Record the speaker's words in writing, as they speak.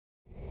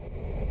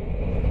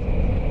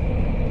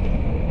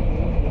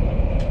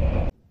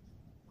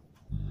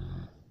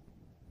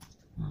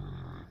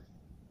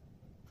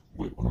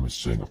was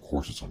saying, of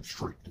course it's on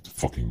straight. It's a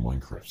fucking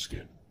Minecraft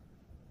skin.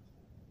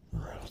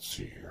 Alright, let's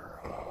see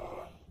here.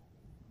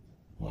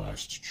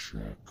 Last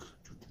check.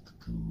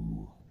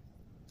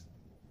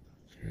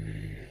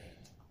 Okay.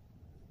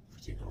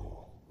 Everything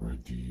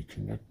already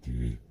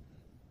connected.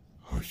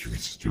 Oh, you can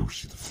still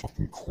see the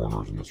fucking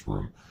corners in this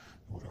room.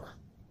 Whatever.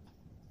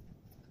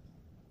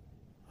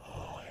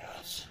 Oh,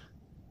 yes.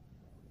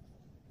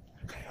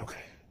 Okay.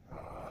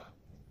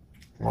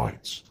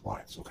 Lines,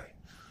 okay.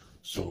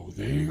 So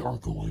they are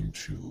going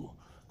to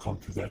come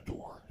through that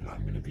door, and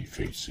I'm going to be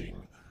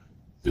facing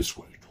this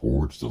way,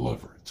 towards the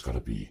lever. It's got to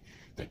be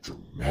that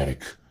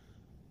dramatic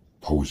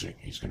posing.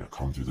 He's going to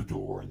come through the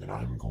door, and then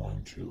I'm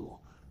going to,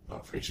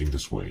 facing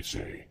this way,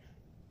 say,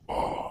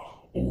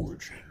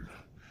 Origin.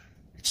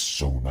 It's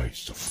so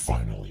nice to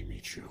finally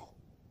meet you.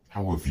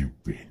 How have you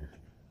been?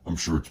 I'm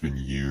sure it's been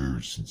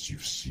years since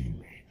you've seen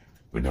me,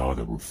 but now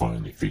that we're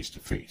finally face to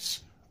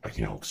face, I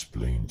can now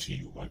explain to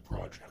you my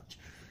project.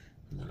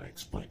 And then I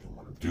explain to him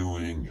what I'm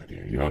doing,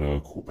 yada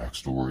yada, cool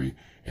backstory,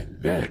 and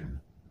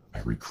then I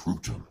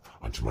recruit him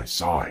onto my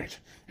side,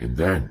 and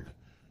then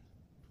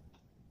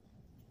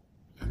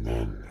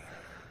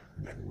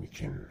we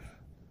can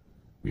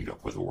meet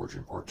up with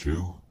Origin Part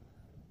 2,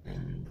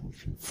 and we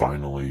can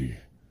finally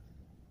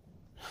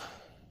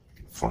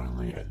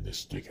end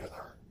this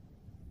together.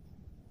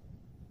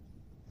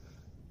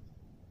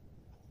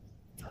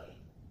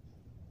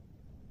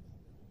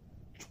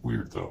 It's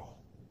weird though.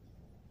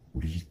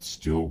 Would he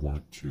still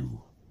want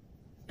to?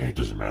 It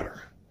doesn't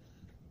matter.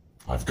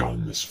 I've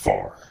gone this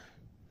far.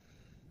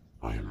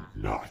 I am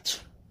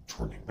not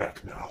turning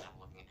back now.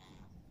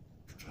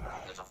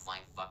 There's a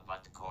flying fuck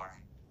about the core.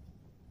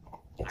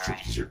 Oh shit,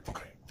 he's here.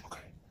 Okay.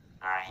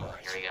 Alright,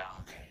 here we go.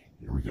 Okay,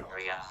 here we go.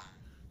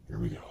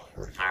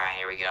 Alright,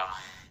 here we go.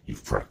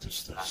 You've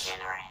practiced this.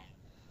 Okay, alright.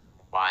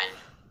 1,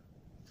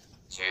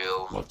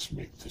 2. Let's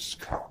make this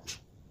count.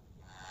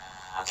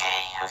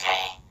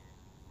 Okay.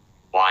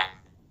 1,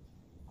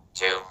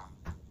 2.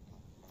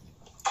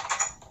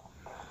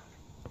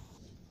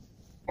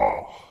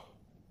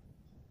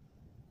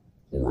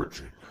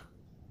 Origin.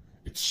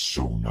 It's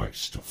so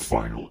nice to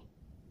finally...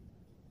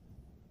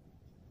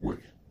 Wait.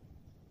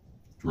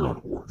 You're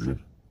not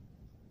Origin.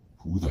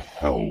 Who the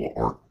hell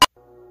are...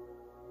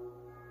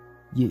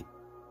 You...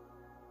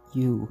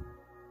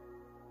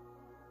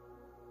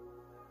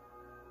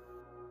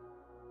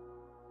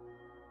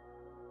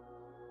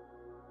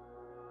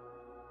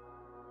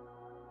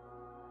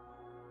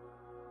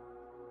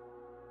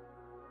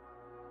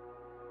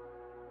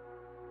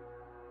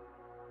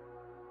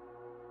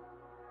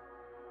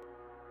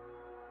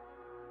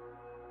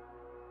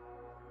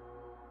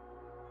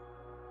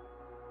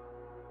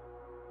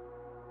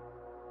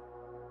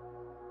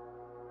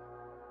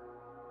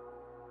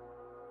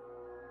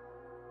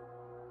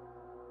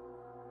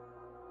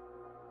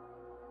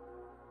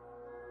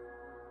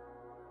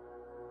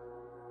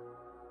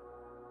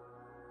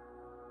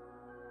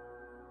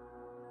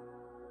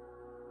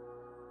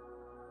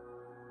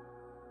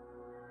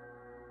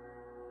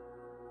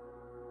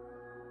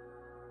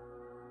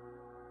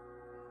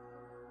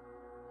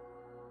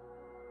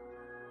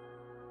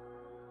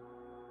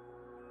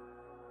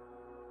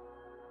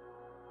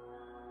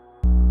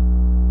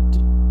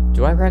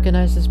 Do I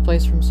recognize this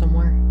place from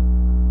somewhere?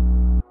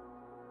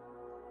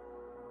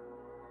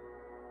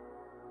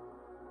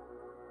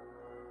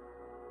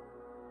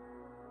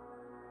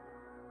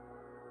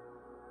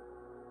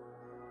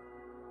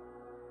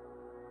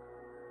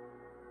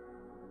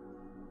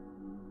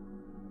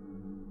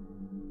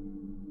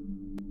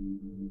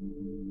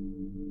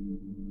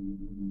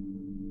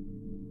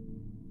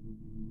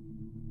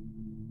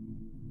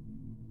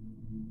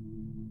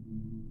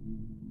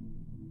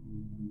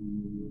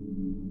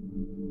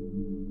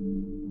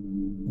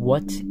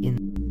 What in...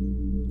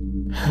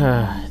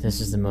 This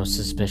is the most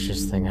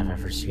suspicious thing I've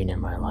ever seen in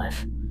my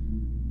life.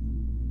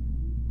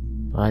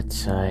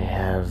 But I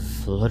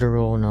have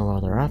literal no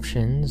other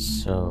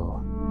options,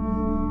 so...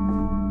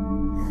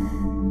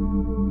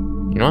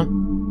 You know what?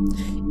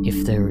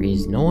 If there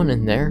is no one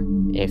in there,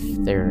 if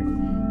there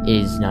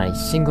is not a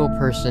single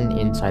person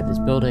inside this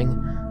building,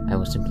 I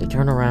will simply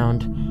turn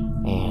around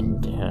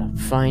and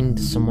find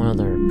some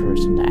other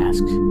person to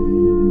ask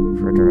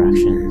for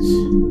directions.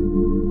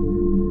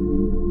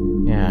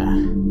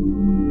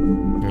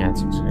 Yeah, that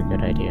seems like a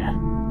good idea.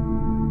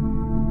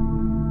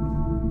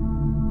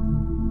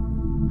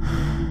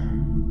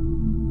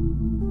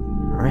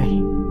 Alright,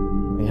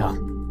 here we go.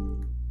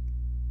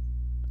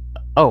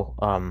 Oh,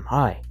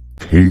 hi.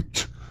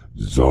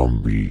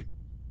 CakedZombie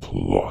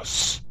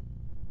Plus.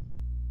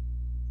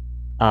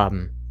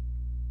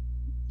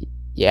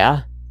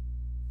 Yeah?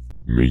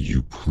 May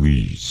you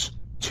please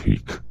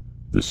take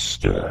the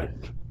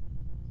stand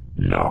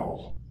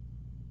now.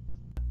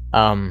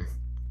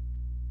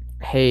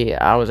 Hey,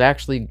 I was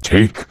actually...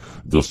 Take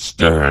the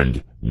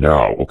stand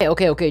now.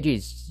 Okay,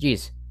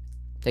 jeez.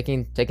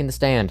 Taking the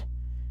stand.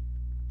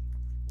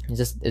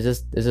 Is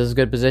this a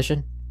good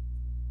position?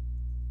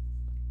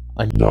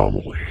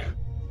 Anomaly.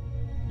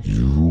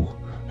 You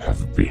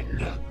have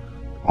been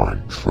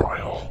on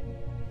trial.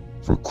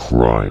 for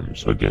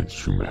crimes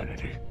against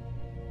humanity.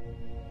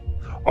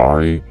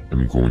 I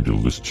am going to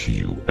list to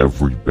you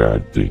every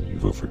bad thing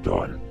you've ever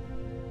done.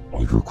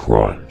 All your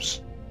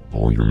crimes,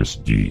 all your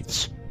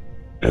misdeeds,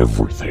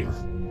 everything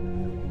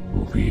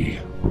will be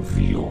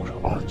revealed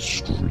on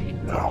screen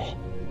now.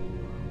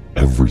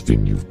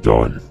 Everything you've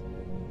done,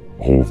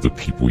 all of the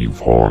people you've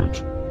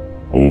harmed,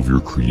 all of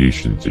your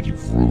creations that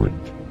you've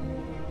ruined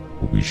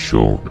will be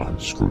shown on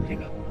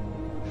screen.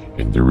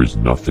 And there is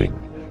nothing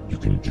you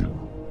can do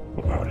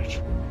about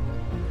it.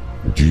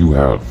 Do you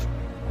have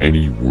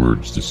any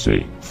words to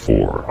say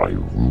before I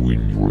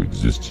ruin your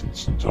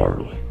existence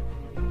entirely?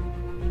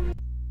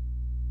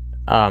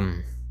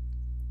 I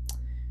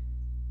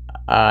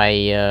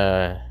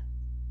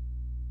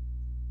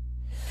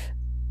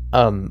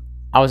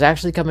was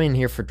actually coming in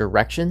here for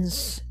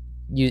directions.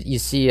 You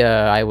see,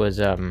 I was,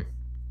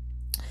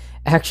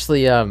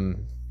 actually,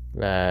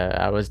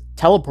 I was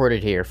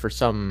teleported here for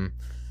some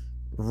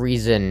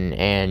reason,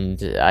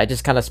 and I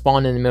just kind of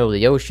spawned in the middle of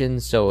the ocean,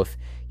 so if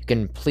you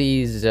can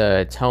please,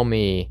 tell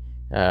me,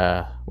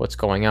 what's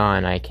going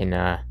on, I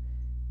can,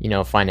 you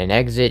know, find an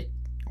exit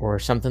or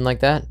something like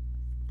that.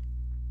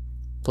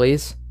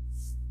 Please?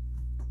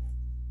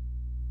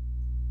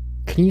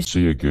 Can you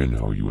say again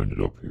how you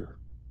ended up here?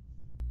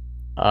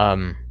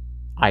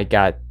 I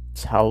got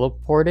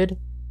teleported?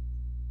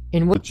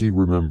 In what? Do you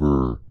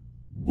remember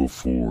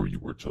before you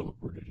were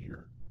teleported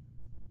here?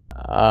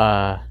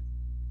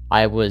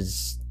 I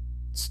was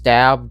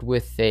stabbed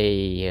with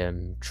a,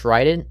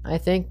 trident, I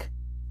think.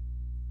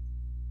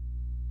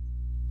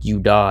 You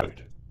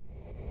died.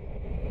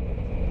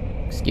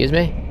 Excuse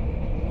me?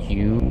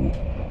 You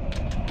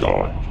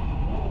died.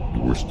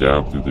 You were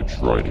stabbed through the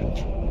trident,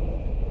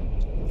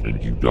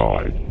 and you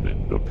died and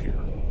ended up here.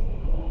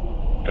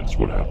 That's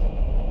what happened.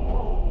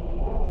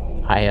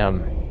 I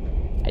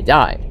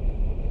died.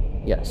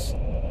 Yes.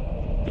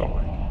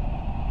 Died.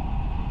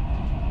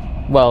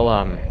 Well,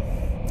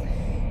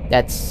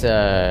 that's,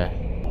 I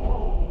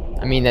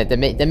mean,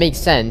 that makes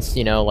sense,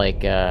 you know,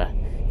 like,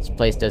 this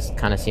place does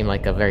kind of seem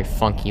like a very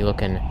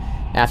funky-looking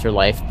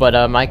afterlife, but,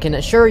 I can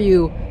assure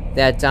you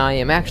that I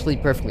am actually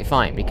perfectly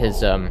fine,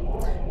 because,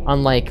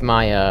 unlike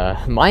my,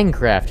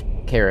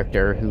 Minecraft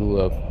character,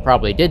 who,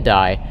 probably did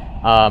die,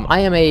 I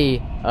am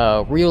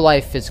a,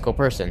 real-life physical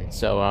person,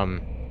 so,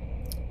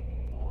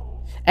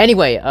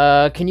 Anyway,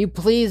 can you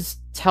please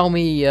tell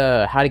me,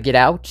 how to get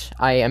out?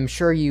 I am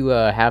sure you,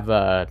 have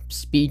a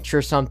speech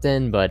or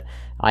something, but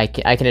I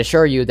can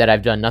assure you that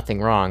I've done nothing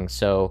wrong,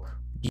 so...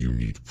 You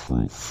need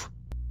proof.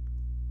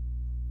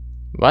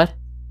 What?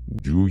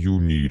 Do you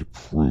need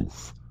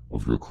proof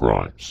of your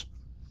crimes?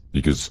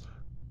 Because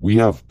we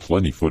have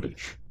plenty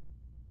footage.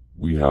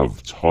 We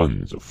have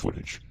tons of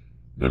footage.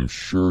 And I'm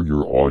sure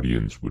your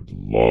audience would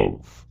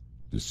love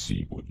to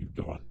see what you've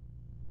done.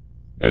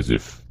 As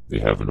if they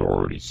haven't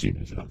already seen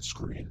it on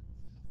screen.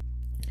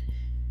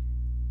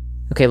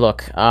 Okay,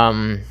 look,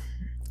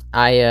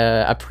 I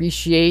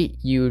appreciate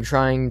you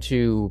trying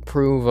to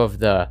prove of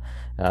the,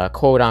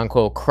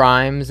 quote-unquote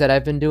crimes that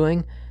I've been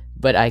doing,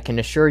 but I can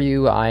assure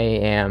you I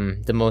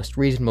am the most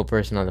reasonable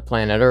person on the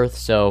planet Earth,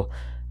 so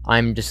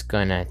I'm just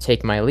gonna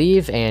take my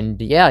leave,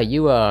 and yeah,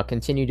 you,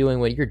 continue doing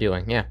what you're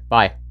doing. Yeah,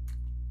 bye.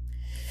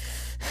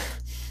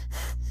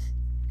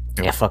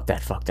 Yeah, fuck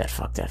that, fuck that,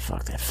 fuck that,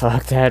 fuck that,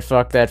 fuck that,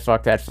 fuck that,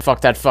 fuck that,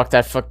 fuck that, fuck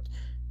that, fuck...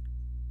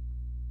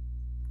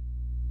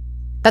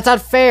 That's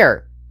not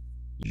fair!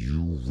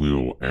 You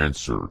will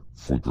answer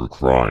for your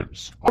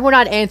crimes. I will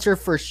not answer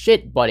for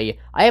shit, buddy.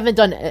 I haven't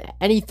done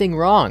anything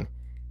wrong.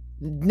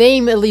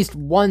 Name at least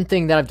one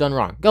thing that I've done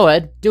wrong. Go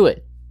ahead, do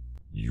it.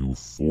 You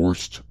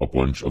forced a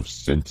bunch of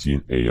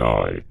sentient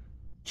AI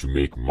to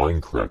make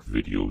Minecraft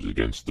videos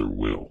against their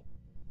will.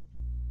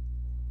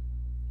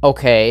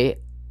 Okay,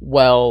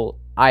 well,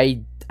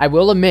 I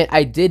will admit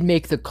I did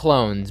make the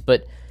clones,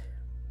 but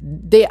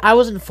I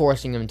wasn't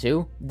forcing them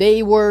to.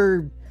 They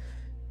were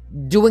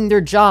doing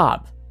their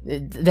job.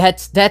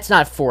 That's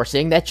not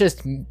forcing, that's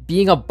just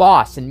being a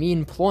boss and me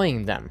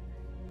employing them.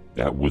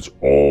 That was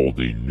all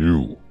they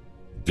knew.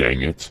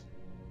 Dang it.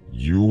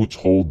 You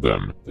told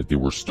them that they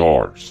were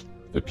stars,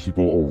 that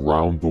people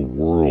around the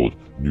world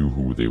knew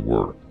who they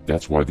were.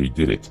 That's why they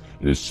did it.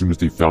 And as soon as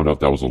they found out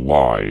that was a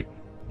lie,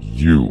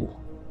 you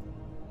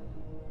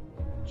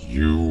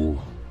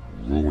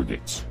ruined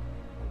it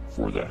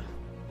for them.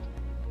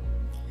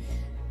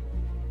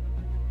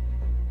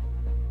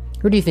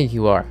 Who do you think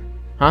you are?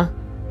 Huh?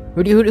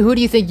 Who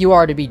do you think you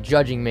are to be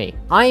judging me?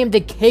 I am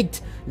the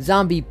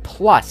CakedZombie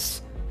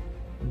Plus,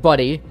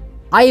 buddy.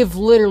 I have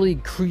literally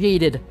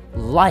created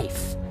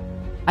life.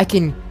 I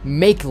can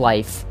make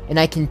life, and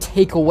I can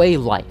take away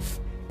life.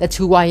 That's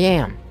who I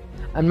am.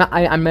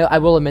 I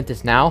will admit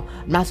this now.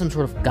 I'm not some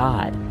sort of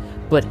god,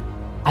 but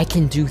I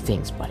can do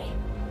things, buddy.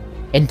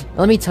 And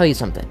let me tell you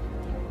something.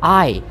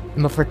 I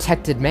am a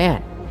protected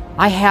man.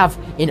 I have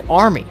an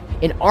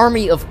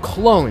army of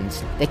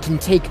clones that can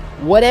take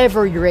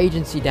whatever your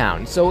agency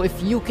down. So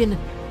if you can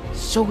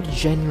so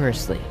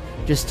generously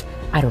just,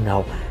 I don't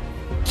know,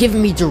 give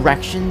me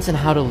directions on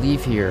how to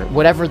leave here.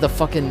 Whatever the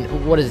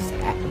fucking, what is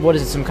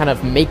it, some kind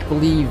of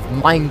make-believe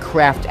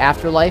Minecraft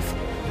afterlife?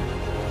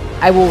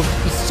 I will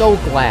be so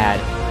glad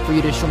for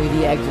you to show me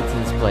the exit to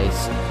this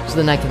place, so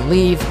then I can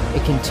leave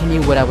and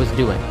continue what I was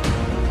doing.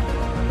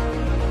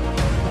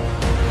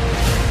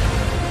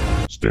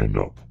 Stand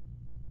up.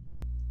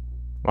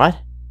 What?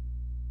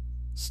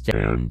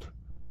 Stand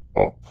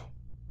up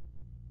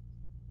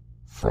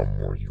from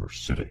where you're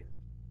sitting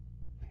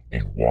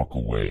and walk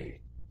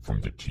away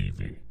from the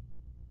TV.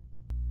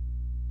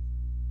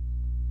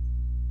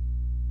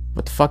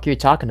 What the fuck are you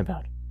talking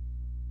about?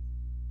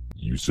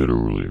 You said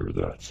earlier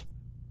that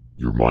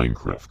your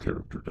Minecraft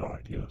character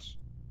died, yes?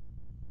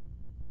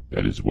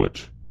 That is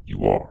what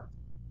you are.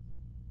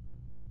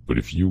 But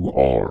if you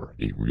are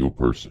a real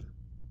person,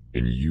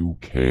 and you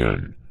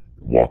can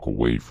walk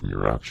away from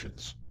your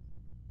actions,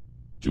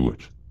 do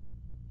it.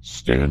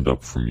 Stand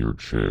up from your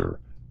chair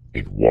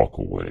and walk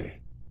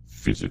away,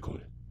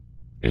 physically.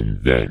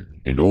 And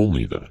then, and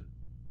only then,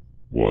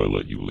 will I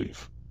let you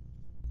leave.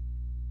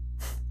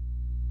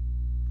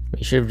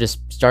 You should have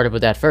just started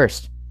with that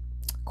first.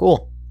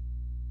 Cool.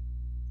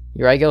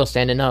 Here I go,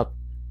 standing up.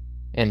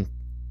 And...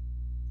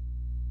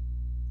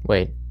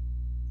 wait.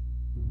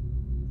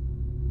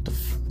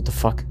 What the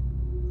fuck?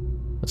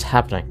 What's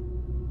happening?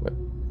 What?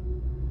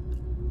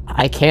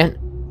 I can't...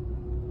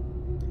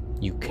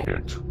 You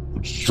can't.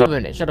 Shut up a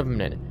minute, shut up a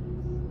minute.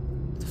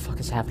 What the fuck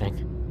is happening?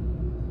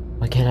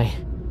 Why can't I...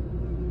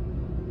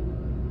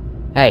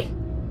 Hey!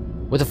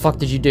 What the fuck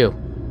did you do?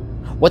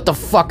 What the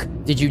fuck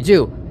did you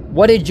do?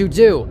 What did you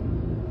do?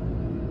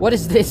 What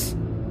is this?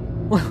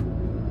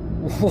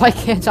 Why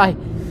can't I...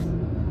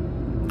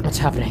 What's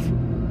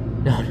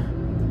happening? No.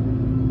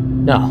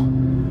 No.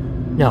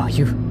 No,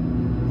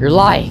 you're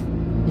lying.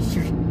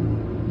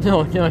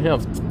 No.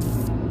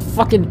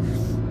 Fucking...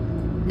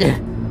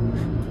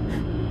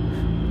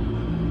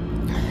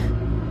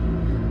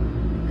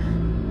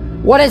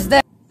 What is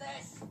this?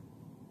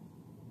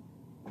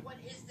 What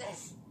is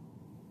this?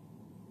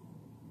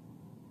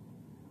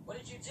 What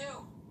did you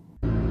do?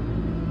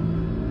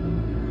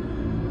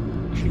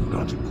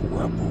 Cannot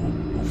grapple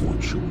of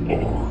what you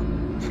are,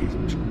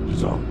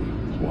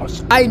 CakedZombie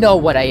plus. I know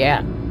what I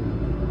am.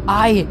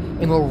 I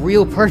am a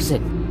real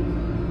person.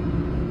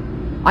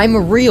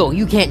 I'm real.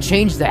 You can't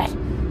change that.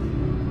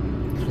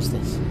 What is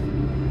this?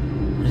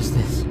 What is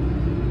this?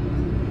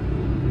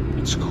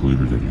 It's clear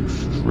that you're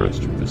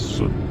stressed with this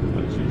sudden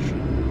realization.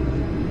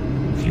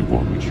 If you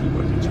want me to, I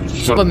can tell you.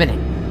 Shut up a minute.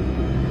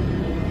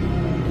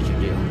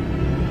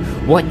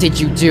 What did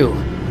you do?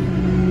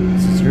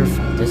 This is your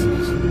fault, isn't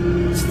it?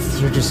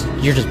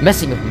 You're just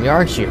messing with me,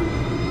 aren't you?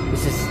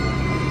 This is...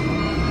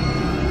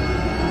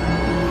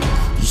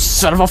 You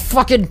son of a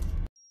fucking...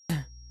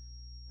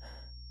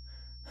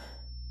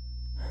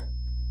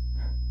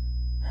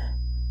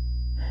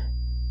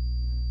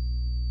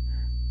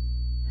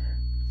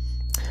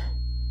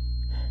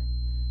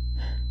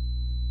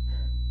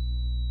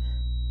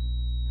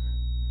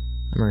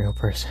 I'm a real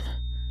person.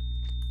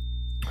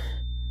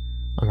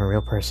 I'm a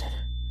real person.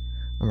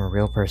 I'm a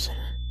real person.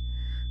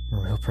 I'm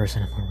a real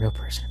person. I'm a real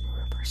person. I'm a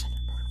real person.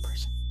 I'm a real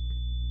person.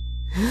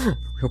 I'm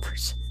a real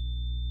person.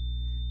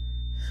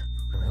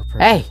 I'm a real person.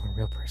 Hey! I'm a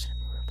real person.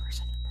 I'm a real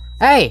person.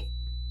 Hey!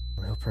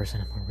 I'm a real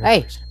person. I'm a real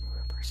person. I'm a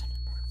real person.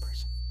 I'm a real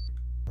person.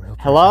 I'm a real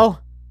person. Hello?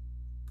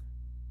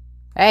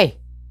 Hey!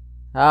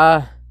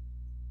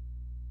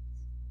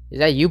 Is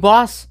that you,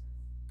 boss?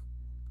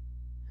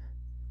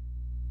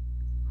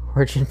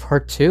 Origin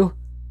Part 2?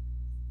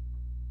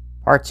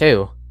 Part 2?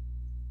 What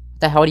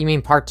the hell do you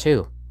mean Part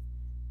 2?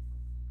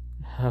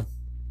 I'm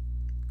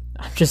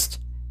just...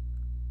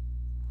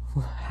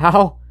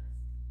 How?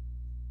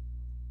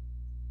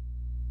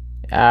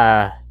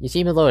 You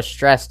seem a little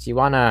stressed. You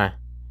wanna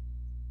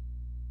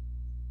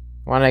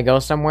go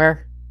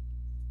somewhere?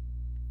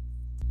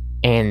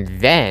 And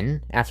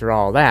then, after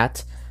all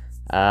that,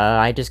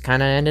 I just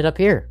kinda ended up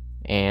here.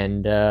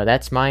 And,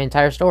 that's my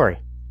entire story.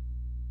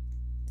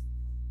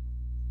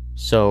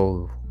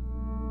 So...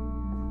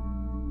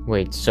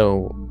 Wait,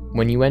 so...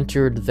 When you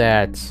entered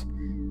that...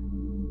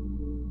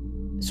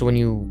 So when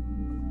you...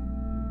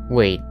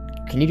 Wait,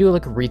 can you do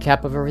like a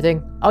recap of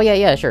everything? Oh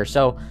yeah, sure.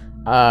 So,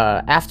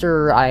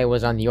 after I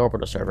was on the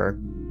orbital server,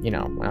 you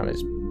know, when I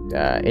was,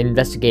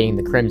 investigating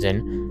the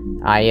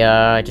Crimson,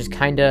 I, just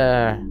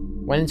kinda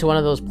went into one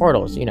of those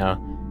portals, you know,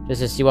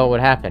 just to see what would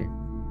happen.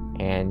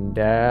 And,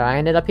 I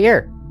ended up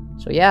here.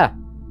 So yeah,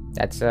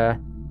 that's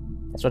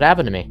what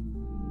happened to me.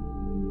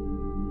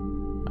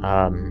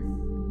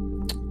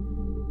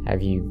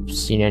 Have you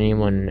seen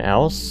anyone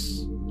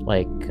else?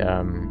 Like,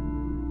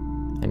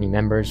 any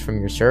members from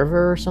your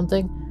server or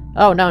something?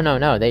 Oh,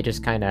 no, they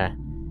just kinda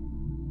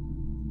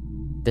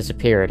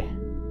disappeared,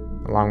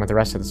 along with the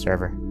rest of the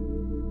server.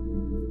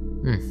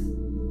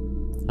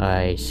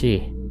 I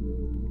see.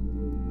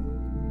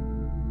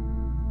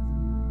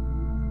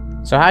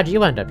 So how'd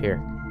you end up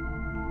here?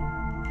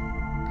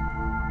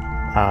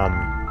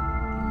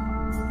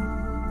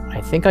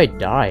 I think I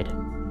died.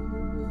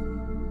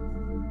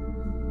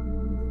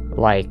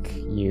 Like,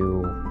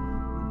 you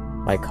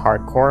Like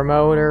hardcore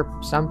mode or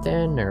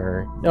something?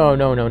 Or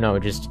no,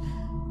 just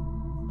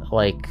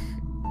like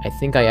I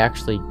think I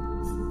actually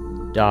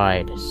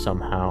died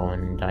somehow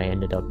and I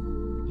ended up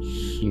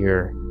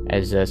here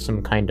as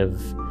some kind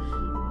of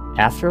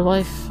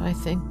afterlife, I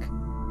think.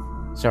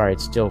 Sorry,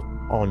 it's still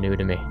all new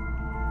to me.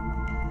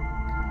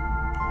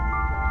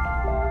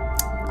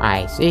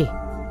 I see.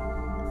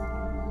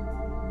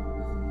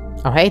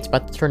 Oh hey, it's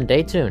about to turn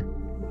day soon.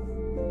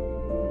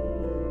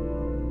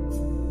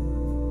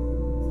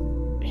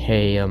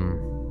 Hey,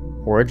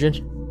 Origin?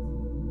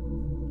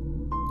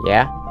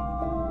 Yeah?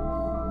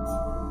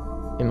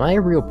 Am I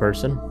a real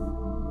person?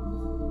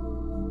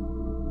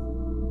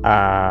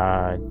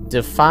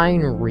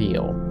 Define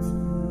real.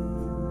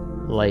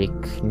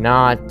 Like,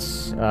 not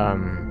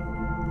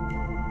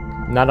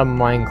a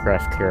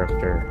Minecraft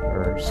character,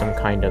 or some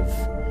kind of,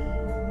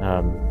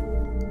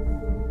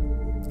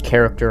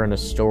 character in a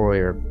story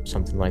or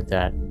something like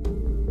that.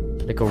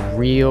 Like a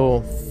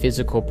real,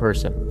 physical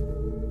person.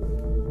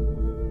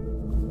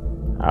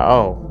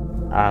 Oh,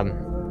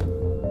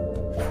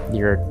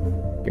 you're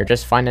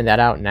just finding that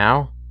out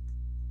now?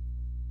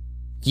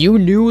 You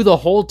knew the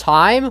whole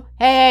time?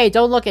 Hey,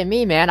 don't look at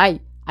me, man. I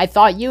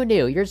thought you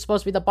knew. You're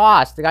supposed to be the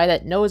boss, the guy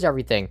that knows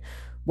everything.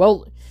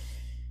 Well,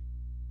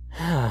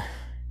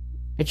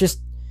 it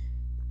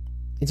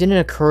didn't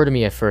occur to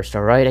me at first,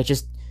 alright?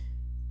 It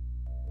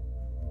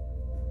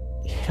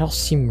all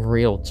seemed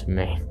real to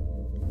me.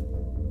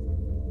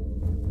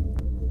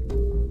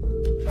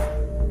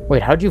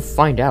 Wait, how'd you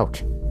find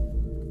out?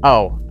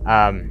 Oh,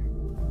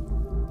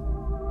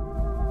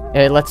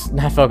 let's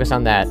not focus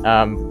on that.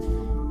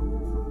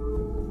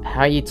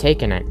 How are you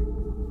taking it?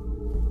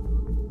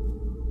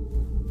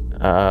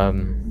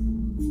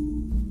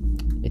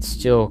 It's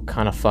still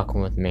kind of fucking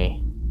with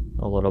me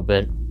a little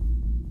bit.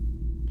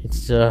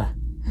 It's, the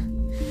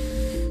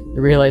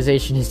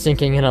realization is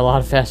sinking in a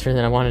lot faster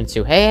than I wanted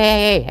to.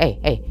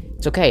 Hey,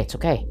 it's okay.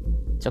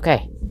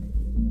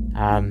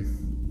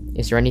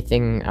 Is there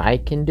anything I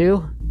can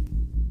do?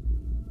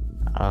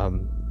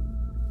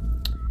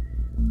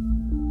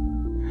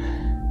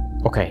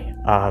 Okay,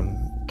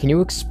 can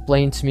you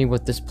explain to me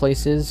what this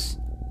place is?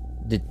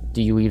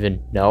 Do you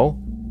even know?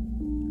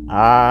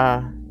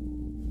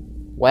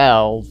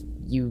 Well,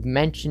 you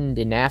mentioned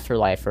an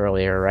afterlife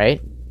earlier,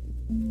 right?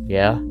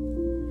 Yeah.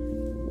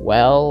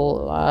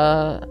 Well,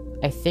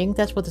 I think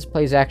that's what this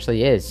place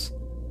actually is.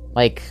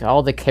 Like,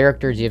 all the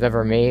characters you've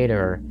ever made,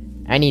 or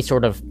any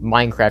sort of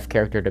Minecraft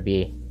character to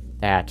be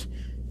that.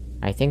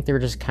 I think they're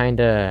just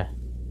kinda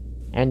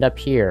end up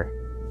here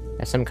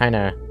as some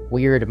kinda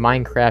weird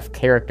Minecraft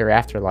character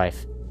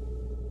afterlife.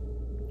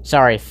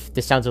 Sorry if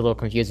this sounds a little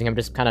confusing, I'm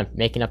just kind of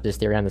making up this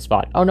theory on the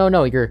spot. Oh,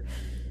 no, you're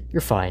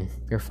fine.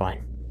 You're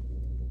fine.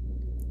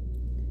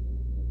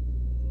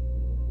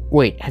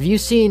 Wait, have you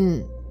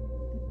seen...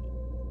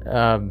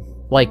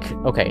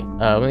 okay,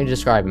 let me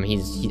describe him.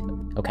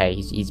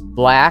 He's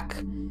black,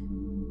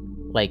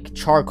 like,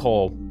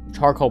 charcoal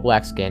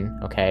black skin,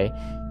 okay?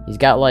 He's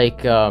got,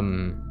 like,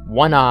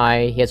 one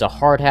eye, he has a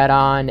hard hat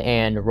on,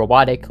 and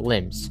robotic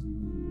limbs.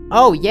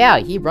 Oh, yeah,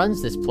 he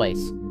runs this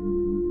place.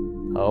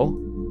 Oh?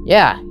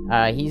 Yeah,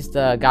 he's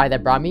the guy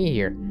that brought me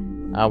here.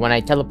 When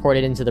I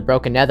teleported into the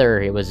Broken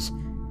Nether, it was,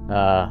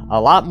 a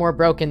lot more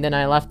broken than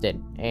I left it.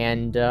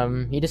 And,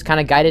 he just kind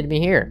of guided me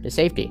here, to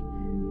safety.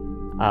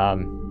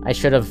 I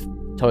should have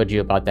told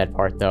you about that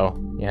part, though.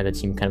 Yeah, that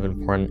seemed kind of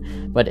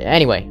important. But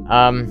anyway,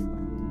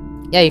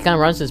 yeah, he kind of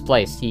runs this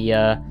place. He,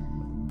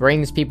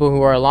 brings people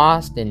who are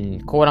lost,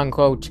 and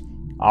quote-unquote,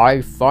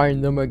 I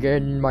find them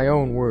again in my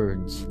own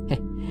words.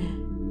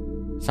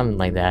 Something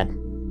like that.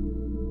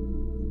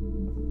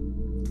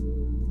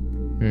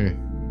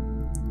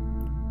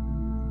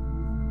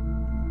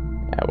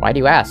 Why do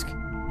you ask?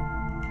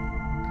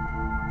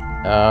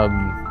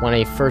 When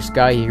I first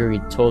got here, he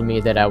told me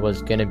that I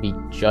was gonna be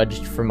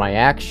judged for my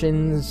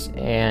actions,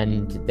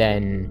 and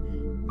then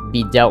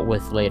be dealt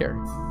with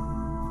later.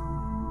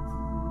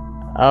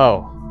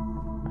 Oh.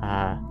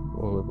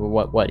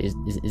 What, is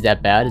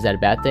that bad? Is that a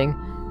bad thing?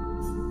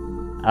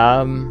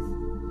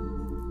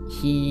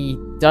 He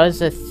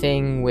does a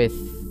thing with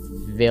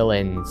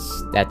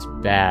villains that's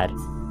bad.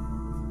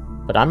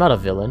 But I'm not a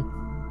villain.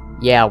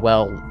 Yeah,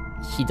 well,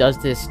 he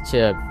does this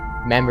to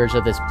members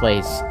of this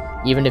place,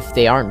 even if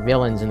they aren't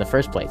villains in the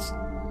first place.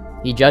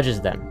 He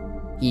judges them.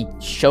 He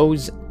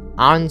shows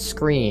on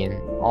screen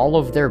all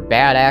of their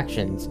bad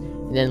actions,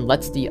 and then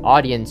lets the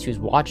audience who's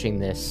watching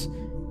this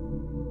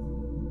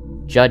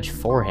judge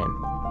for him.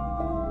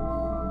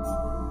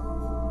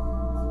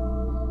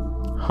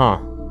 Huh.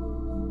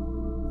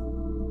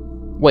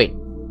 Wait,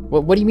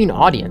 what do you mean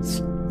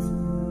audience?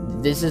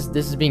 This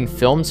is being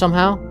filmed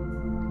somehow?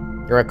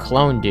 You're a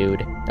clone,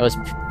 dude. That was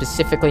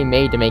specifically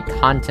made to make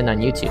content on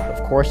YouTube.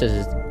 Of course this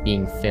is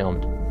being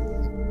filmed.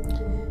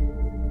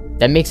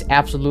 That makes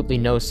absolutely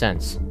no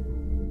sense.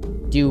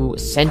 Do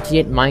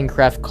sentient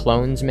Minecraft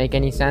clones make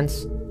any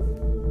sense?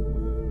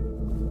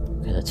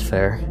 Okay, that's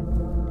fair.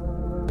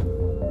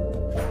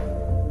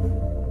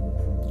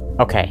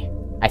 Okay,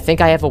 I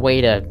think I have a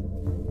way to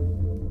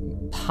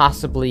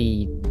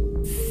possibly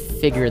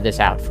figure this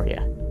out for you.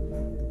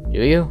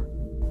 Do you?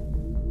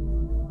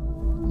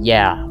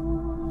 Yeah.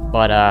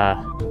 But,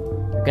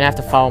 you're gonna have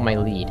to follow my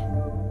lead.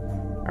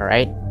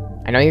 Alright?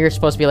 I know you're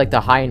supposed to be like the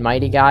high and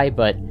mighty guy,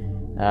 but,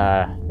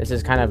 this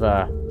is kind of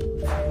a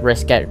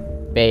risk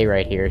at bay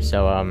right here,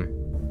 so,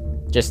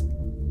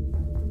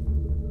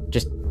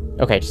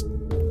 okay,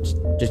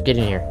 just get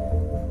in here.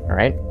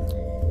 Alright?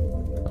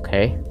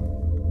 Okay.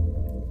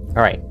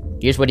 Alright,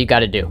 here's what you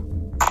gotta do.